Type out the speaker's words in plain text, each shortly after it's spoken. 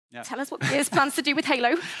Yeah. Tell us what Gears plans to do with Halo.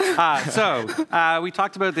 We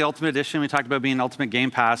talked about the Ultimate Edition. We talked about being Ultimate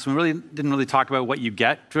Game Pass. We really didn't talk about what you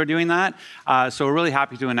get for doing that. So we're really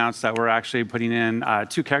happy to announce that we're actually putting in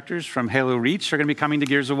 2 characters from Halo Reach are going to be coming to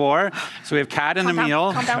Gears of War. So we have Kat and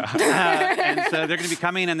Emile. Calm down. And so they're going to be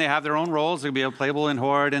coming, and they have their own roles. They'll be playable in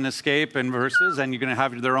Horde and Escape and Versus, and you're going to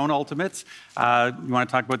have their own ultimates. You want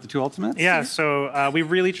to talk about the 2 ultimates? Yeah, so we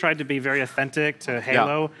really tried to be very authentic to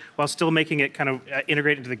Halo while still making it kind of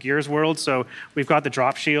integrate into the Gears world. So we've got the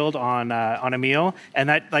drop shield on Emile, and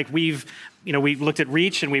that we looked at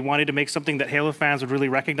Reach and we wanted to make something that Halo fans would really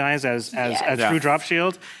recognize as a true drop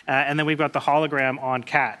shield. And then we've got the hologram on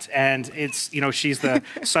Kat, and it's she's the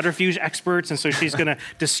subterfuge expert, and so she's going to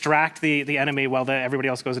distract the enemy while everybody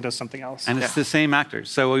else goes and does something else. And it's the same actors.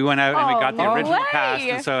 So we went out and we got the original cast,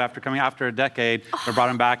 and so after a decade, we brought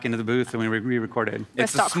them back into the booth and we re-recorded.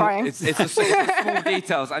 It's the small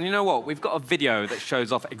details, and you know what? We've got a video that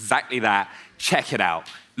shows off exactly that. Check it out.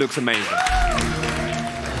 Looks amazing.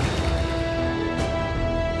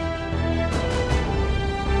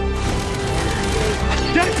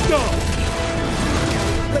 Let's go!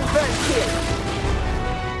 Reverse kill.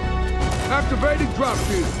 Activating drop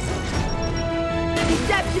shield.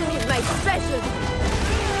 Deception is my specialty.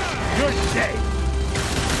 You're safe.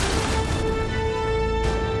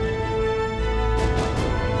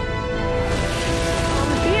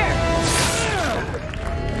 I'm here.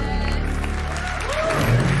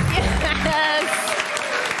 Yes.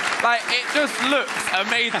 Like, it just looks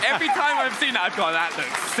amazing. Every time I've seen that, I've gone, that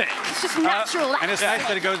looks sick. It's just natural. And it's nice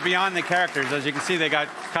that it goes beyond the characters. As you can see, they got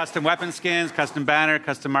custom weapon skins, custom banner,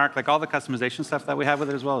 custom mark, like all the customization stuff that we have with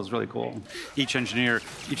it as well is really cool. Each engineer,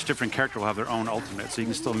 each different character will have their own ultimate, so you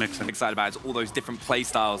can still mix them. Excited about is all those different play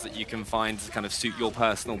styles that you can find to kind of suit your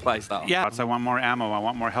personal play style. Yeah, so I want more ammo, I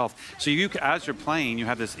want more health. So as you're playing, you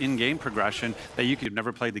have this in-game progression that you could have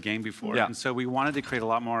never played the game before. Yeah. And so we wanted to create a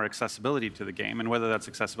lot more accessibility to the game, and whether that's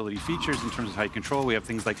accessibility features in terms of how you control, we have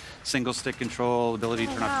things like single stick control, ability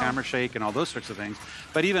to turn off camera shake, and all those sorts of things.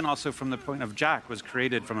 But even also from the point of Jack was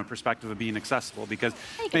created from a perspective of being accessible, because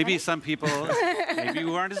maybe some people maybe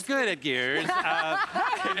weren't as good at Gears.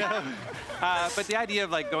 But the idea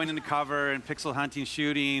of going into cover and pixel hunting,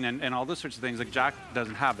 shooting, and all those sorts of things, like Jack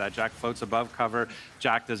doesn't have that. Jack floats above cover.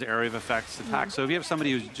 Jack does area of effects attacks. So if you have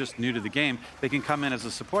somebody who's just new to the game, they can come in as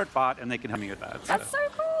a support bot and they can help me with that. That's so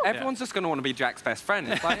cool. Everyone's just going to want to be Jack's best friend.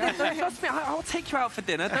 It's like, trust me, I'll take you out for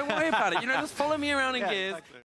dinner. Don't worry about it. Just follow me around in Gears. Exactly.